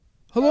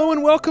Hello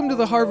and welcome to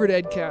the Harvard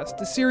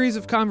EdCast, a series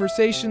of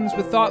conversations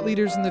with thought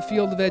leaders in the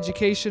field of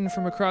education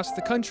from across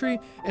the country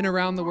and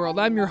around the world.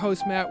 I'm your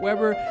host, Matt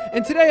Weber,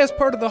 and today, as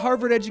part of the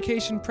Harvard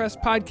Education Press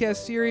podcast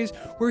series,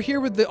 we're here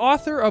with the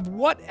author of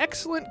What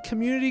Excellent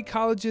Community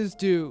Colleges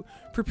Do,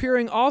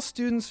 Preparing All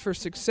Students for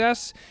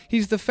Success.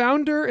 He's the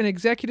founder and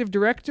executive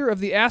director of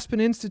the Aspen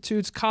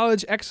Institute's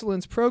College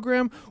Excellence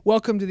Program.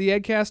 Welcome to the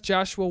EdCast,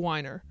 Joshua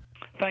Wyner.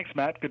 Thanks,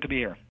 Matt. Good to be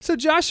here. So,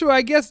 Joshua,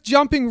 I guess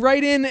jumping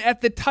right in at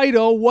the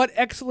title, What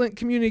Excellent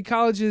Community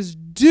Colleges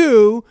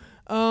Do,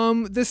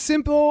 the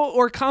simple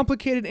or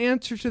complicated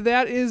answer to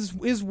that is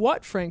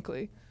what,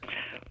 frankly?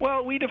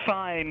 Well, we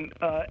define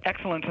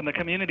excellence in the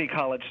community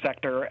college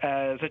sector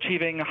as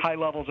achieving high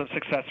levels of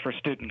success for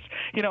students.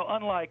 You know,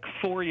 unlike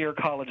four-year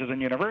colleges and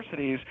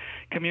universities,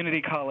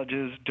 community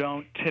colleges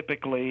don't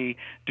typically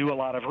do a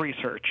lot of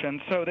research,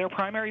 and so their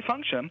primary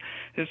function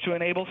is to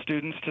enable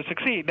students to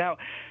succeed. Now,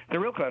 the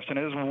real question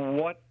is,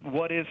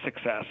 what is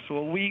success?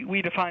 Well,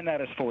 we define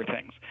that as four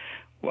things.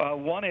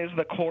 One is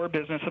the core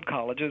business of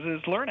colleges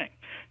is learning.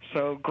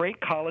 So great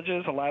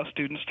colleges allow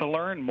students to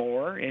learn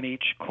more in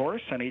each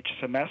course and each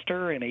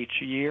semester and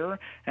each year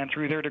and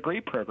through their degree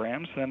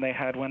programs than they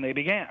had when they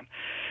began.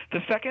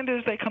 The second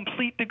is they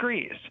complete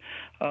degrees,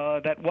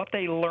 that what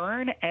they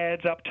learn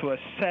adds up to a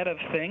set of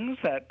things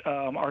that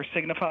are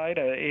signified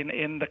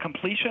in the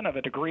completion of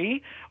a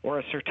degree or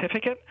a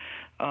certificate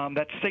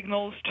that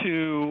signals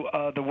to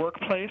the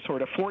workplace or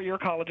to four-year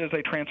colleges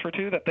they transfer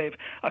to that they've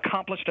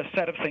accomplished a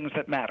set of things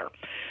that matter.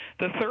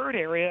 The third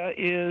area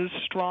is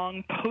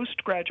strong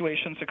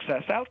post-graduation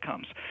success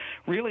outcomes.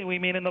 Really, we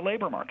mean in the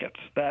labor markets,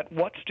 that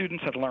what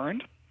students have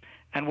learned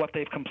and what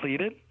they've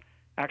completed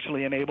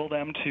actually enable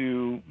them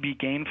to be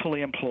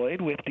gainfully employed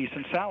with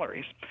decent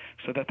salaries.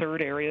 So the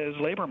third area is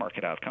labor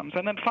market outcomes.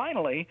 And then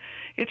finally,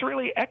 it's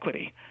really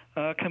equity.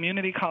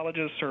 Community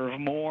colleges serve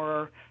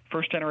more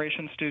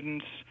first-generation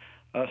students,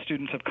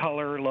 students of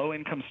color,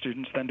 low-income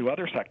students than do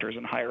other sectors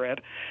in higher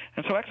ed.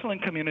 And so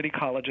excellent community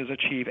colleges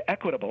achieve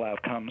equitable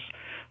outcomes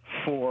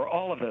for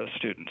all of those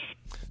students.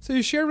 So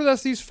you shared with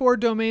us these four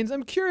domains.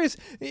 I'm curious,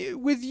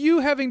 with you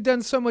having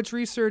done so much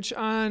research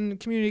on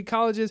community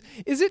colleges,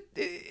 is it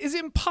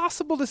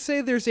impossible to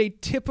say there's a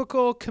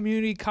typical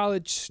community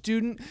college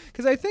student?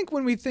 Because I think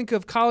when we think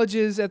of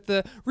colleges at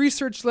the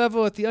research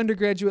level, at the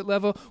undergraduate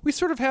level, we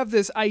sort of have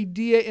this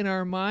idea in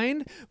our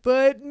mind,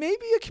 but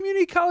maybe a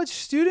community college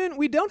student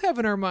we don't have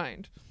in our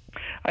mind.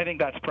 I think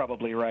that's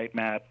probably right,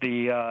 Matt.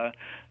 The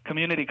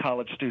community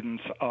college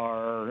students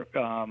are,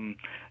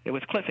 it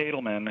was Cliff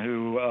Adelman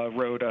who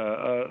wrote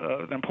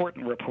an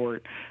important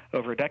report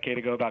over a decade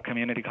ago about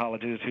community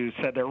colleges who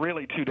said there are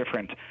really two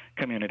different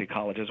community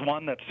colleges,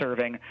 one that's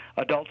serving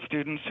adult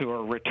students who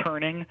are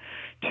returning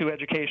to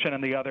education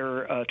and the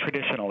other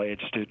traditional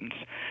age students.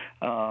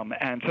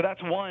 And so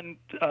that's one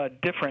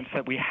difference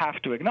that we have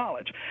to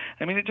acknowledge.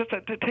 I mean, just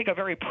to take a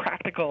very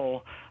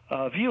practical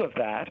view of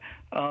that,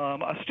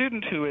 a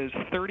student who is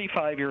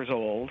 35 years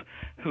old,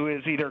 who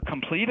is either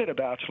completed a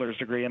bachelor's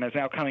degree and is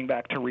now coming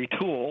back to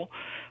retool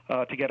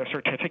to get a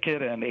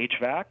certificate in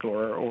HVAC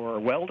or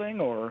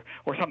welding or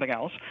something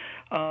else,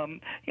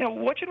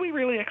 what should we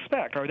really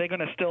expect? Are they going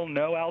to still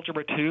know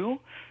Algebra 2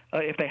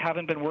 if they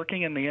haven't been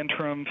working in the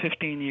interim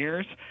 15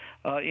 years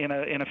in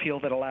a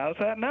field that allows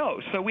that? No.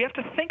 So we have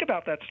to think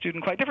about that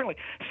student quite differently.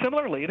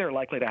 Similarly, they're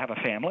likely to have a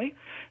family.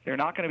 They're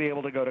not going to be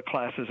able to go to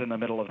classes in the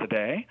middle of the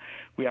day.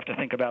 We have to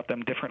think about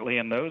them differently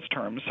in those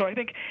terms. So I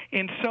think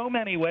in so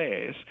many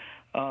ways,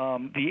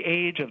 the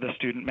age of the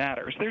student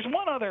matters. There's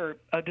one other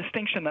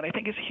distinction that I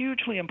think is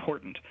hugely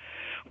important,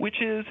 which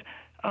is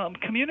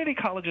community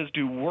colleges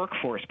do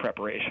workforce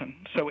preparation.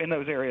 So in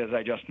those areas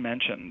I just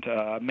mentioned,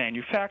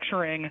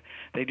 manufacturing,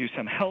 they do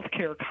some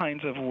healthcare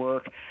kinds of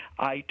work,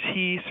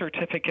 IT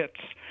certificates.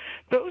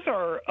 Those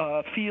are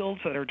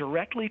fields that are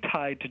directly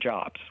tied to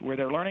jobs, where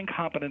they're learning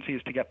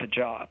competencies to get to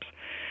jobs.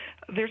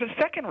 There's a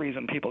second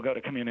reason people go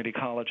to community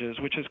colleges,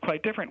 which is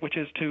quite different, which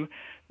is to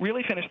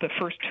really finish the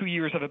first 2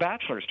 years of a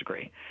bachelor's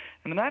degree.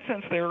 And in that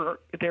sense,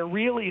 they're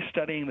really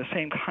studying the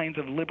same kinds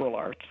of liberal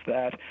arts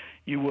that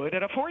you would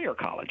at a four-year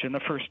college in the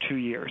first 2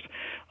 years.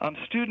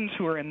 Students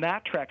who are in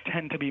that track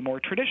tend to be more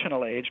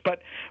traditional age,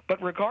 but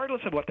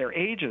regardless of what their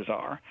ages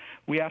are,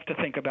 we have to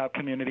think about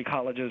community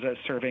colleges as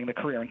serving the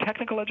career and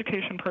technical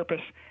education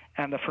purpose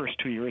and the first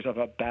 2 years of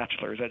a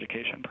bachelor's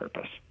education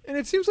purpose. And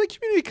it seems like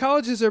community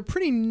colleges are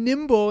pretty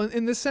nimble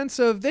in the sense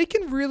of they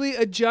can really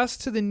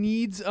adjust to the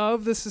needs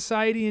of the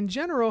society in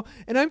general.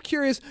 And I'm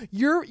curious,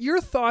 your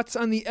thoughts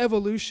on the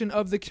evolution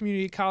of the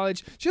community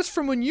college, just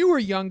from when you were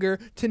younger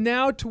to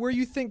now to where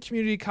you think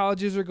community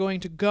colleges are going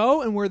to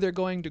go and where they're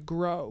going to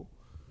grow.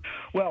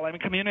 Well, I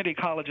mean, community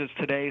colleges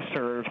today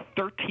serve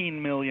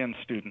 13 million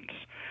students.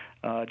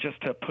 Just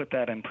to put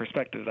that in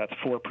perspective, that's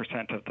 4%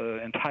 of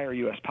the entire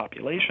U.S.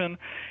 population.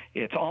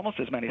 It's almost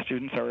as many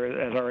students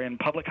as are in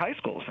public high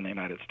schools in the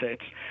United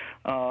States.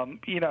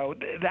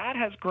 That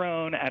has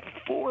grown at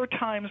 4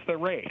 times the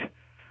rate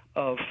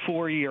of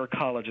four-year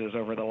colleges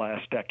over the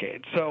last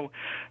decade. So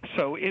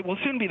it will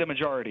soon be the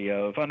majority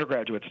of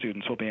undergraduate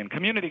students will be in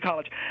community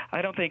college.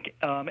 I don't think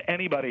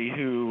anybody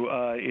who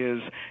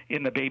is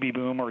in the baby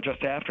boom or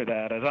just after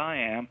that, as I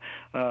am,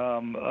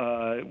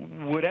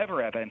 would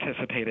ever have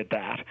anticipated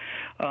that.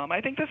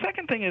 I think the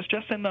second thing is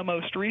just in the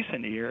most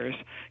recent years,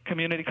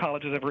 community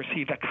colleges have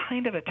received a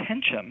kind of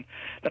attention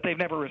that they've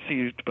never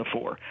received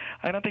before.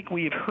 I don't think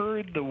we've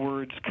heard the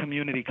words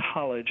community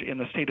college in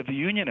the State of the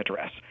Union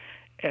address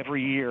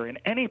every year in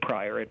any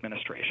prior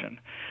administration,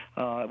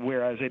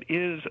 whereas it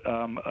is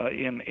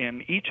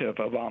in each of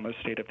Obama's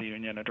State of the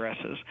Union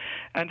addresses.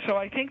 And so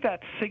I think that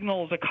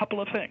signals a couple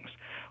of things.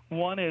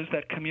 One is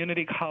that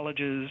community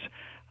colleges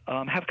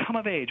have come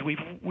of age.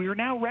 We're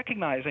now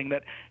recognizing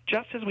that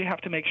just as we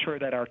have to make sure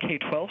that our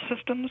K-12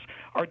 systems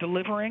are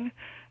delivering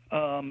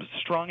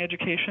strong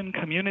education,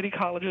 community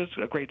colleges,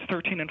 grades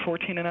 13 and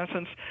 14 in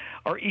essence,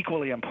 are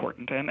equally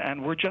important,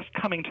 and we're just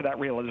coming to that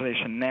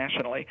realization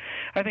nationally.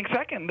 I think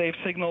second, they've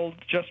signaled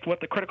just what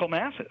the critical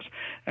mass is,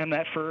 and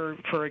that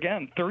for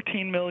again,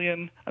 13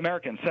 million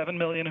Americans, 7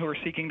 million who are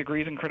seeking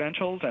degrees and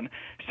credentials, and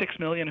 6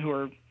 million who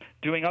are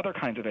doing other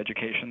kinds of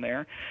education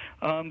there.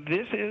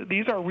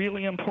 These are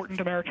really important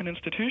American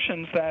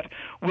institutions that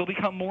will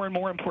become more and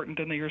more important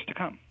in the years to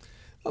come.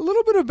 A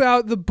little bit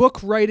about the book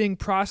writing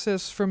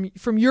process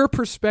from your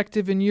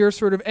perspective and your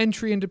sort of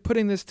entry into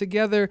putting this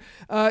together.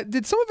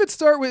 Did some of it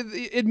start with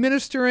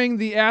administering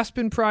the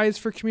Aspen Prize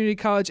for Community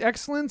College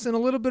Excellence, and a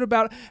little bit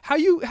about how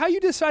you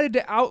decided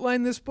to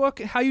outline this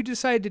book, how you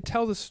decided to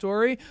tell the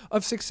story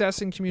of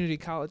success in community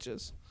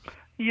colleges?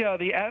 Yeah,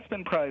 the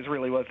Aspen Prize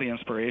really was the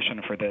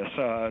inspiration for this.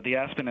 The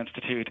Aspen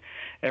Institute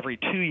every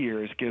 2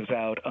 years gives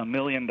out $1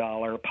 million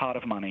pot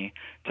of money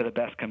to the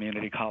best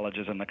community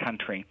colleges in the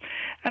country.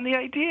 And the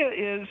idea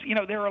is,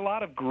 there are a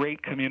lot of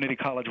great community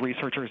college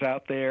researchers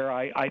out there.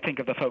 I think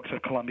of the folks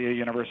at Columbia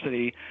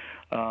University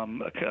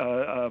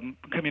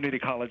Community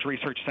College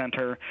Research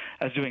Center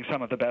as doing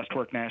some of the best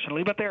work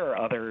nationally, but there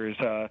are others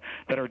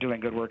that are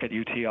doing good work at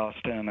UT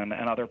Austin and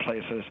other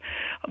places.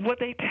 What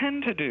they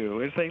tend to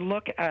do is they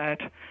look at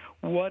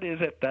what is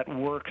it that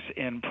works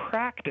in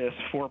practice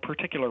for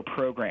particular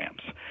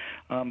programs.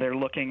 They're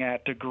looking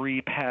at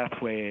degree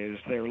pathways.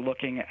 They're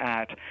looking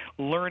at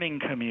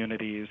learning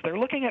communities. They're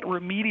looking at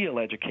remedial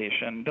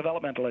education,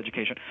 developmental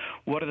education.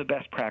 What are the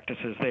best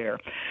practices there?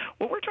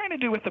 What we're trying to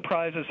do with the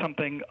prize is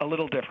something a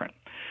little different.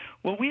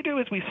 What we do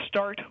is we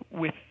start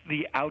with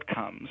the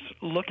outcomes,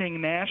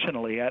 looking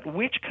nationally at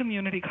which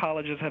community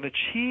colleges have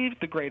achieved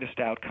the greatest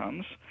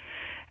outcomes,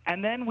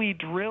 and then we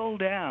drill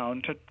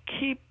down to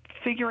keep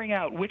figuring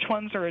out which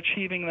ones are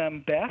achieving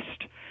them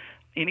best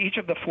in each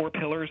of the four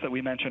pillars that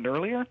we mentioned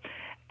earlier.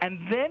 And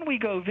then we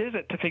go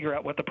visit to figure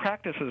out what the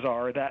practices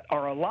are that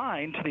are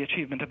aligned to the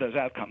achievement of those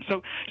outcomes.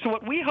 So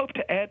what we hope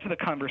to add to the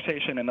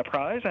conversation in the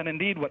prize, and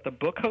indeed what the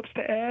book hopes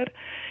to add,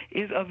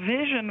 is a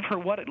vision for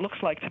what it looks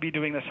like to be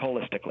doing this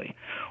holistically.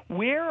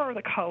 Where are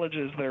the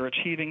colleges that are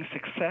achieving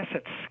success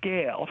at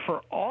scale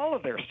for all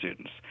of their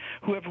students,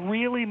 who have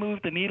really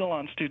moved the needle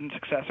on student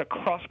success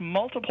across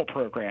multiple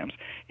programs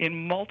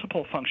in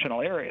multiple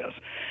functional areas?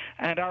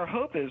 And our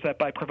hope is that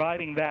by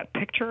providing that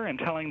picture and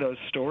telling those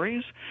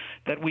stories,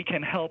 that we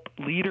can help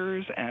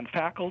leaders and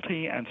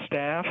faculty and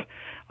staff,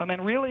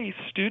 and really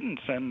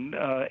students and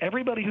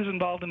everybody who's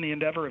involved in the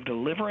endeavor of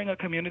delivering a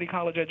community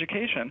college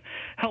education,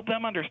 help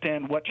them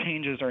understand what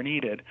changes are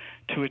needed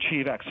to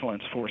achieve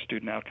excellence for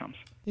student outcomes.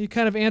 You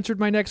kind of answered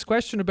my next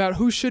question about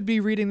who should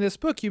be reading this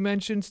book. You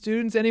mentioned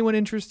students, anyone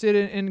interested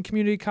in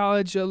community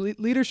college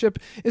leadership.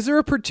 Is there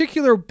a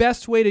particular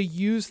best way to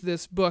use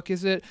this book?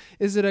 Is it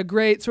a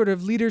great sort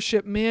of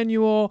leadership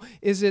manual?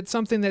 Is it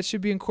something that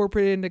should be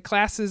incorporated into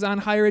classes on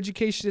higher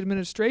education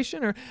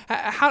administration? Or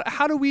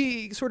how do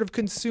we sort of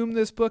consume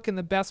this book in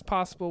the best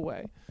possible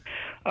way?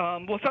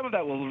 Well, some of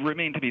that will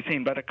remain to be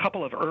seen, but a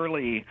couple of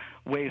early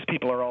ways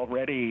people are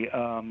already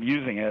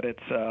using it.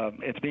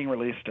 It's being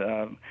released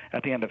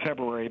at the end of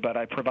February, but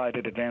I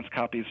provided advance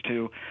copies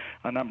to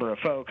a number of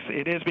folks.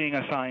 It is being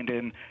assigned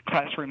in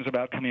classrooms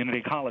about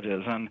community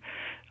colleges, and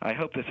I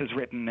hope this is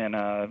written in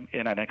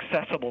an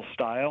accessible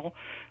style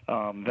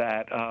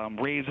that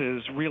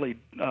raises really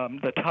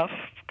the tough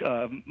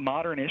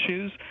modern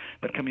issues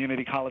that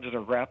community colleges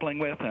are grappling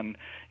with, and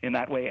in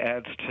that way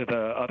adds to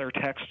the other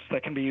texts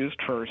that can be used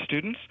for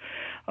students.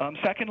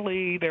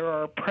 Secondly, there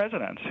are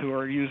presidents who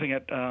are using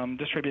it,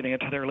 distributing it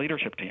to their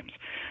leadership teams.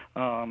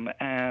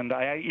 And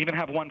I even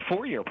have one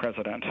four-year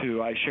president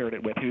who I shared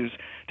it with who's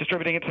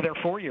distributing it to their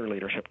four-year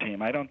leadership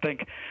team. I don't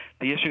think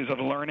the issues of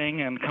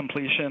learning and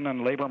completion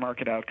and labor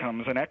market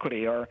outcomes and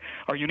equity are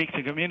unique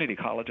to community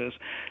colleges.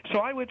 So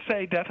I would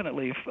say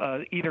definitely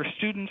either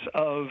students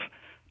of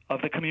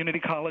the community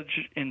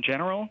college in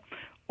general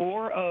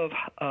or of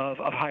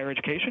higher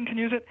education can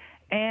use it,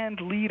 and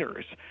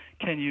leaders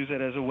can use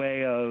it as a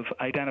way of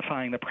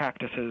identifying the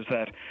practices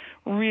that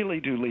really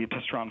do lead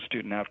to strong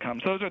student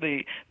outcomes. Those are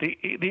the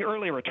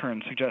early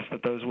returns suggest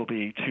that those will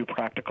be two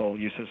practical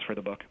uses for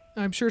the book.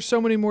 I'm sure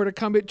so many more to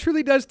come. It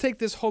truly does take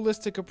this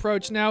holistic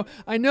approach. Now,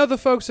 I know the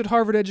folks at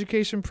Harvard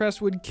Education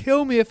Press would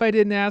kill me if I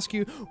didn't ask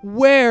you,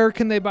 where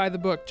can they buy the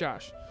book,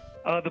 Josh?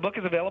 The book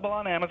is available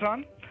on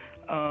Amazon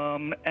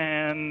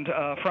and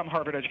from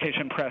Harvard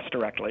Education Press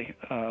directly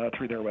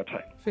through their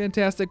website.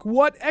 Fantastic.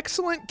 What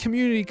excellent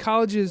community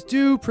colleges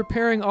do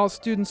preparing all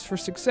students for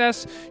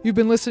success. You've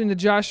been listening to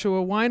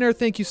Joshua Wyner.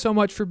 Thank you so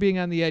much for being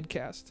on the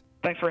EdCast.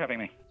 Thanks for having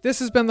me. This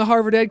has been the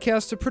Harvard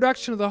EdCast, a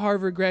production of the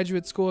Harvard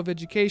Graduate School of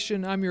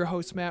Education. I'm your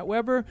host, Matt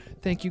Weber.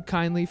 Thank you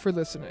kindly for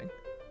listening.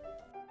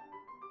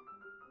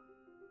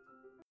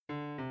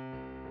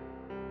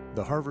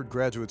 The Harvard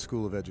Graduate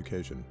School of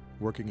Education,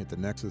 working at the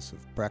nexus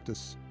of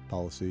practice,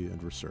 policy,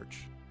 and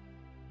research.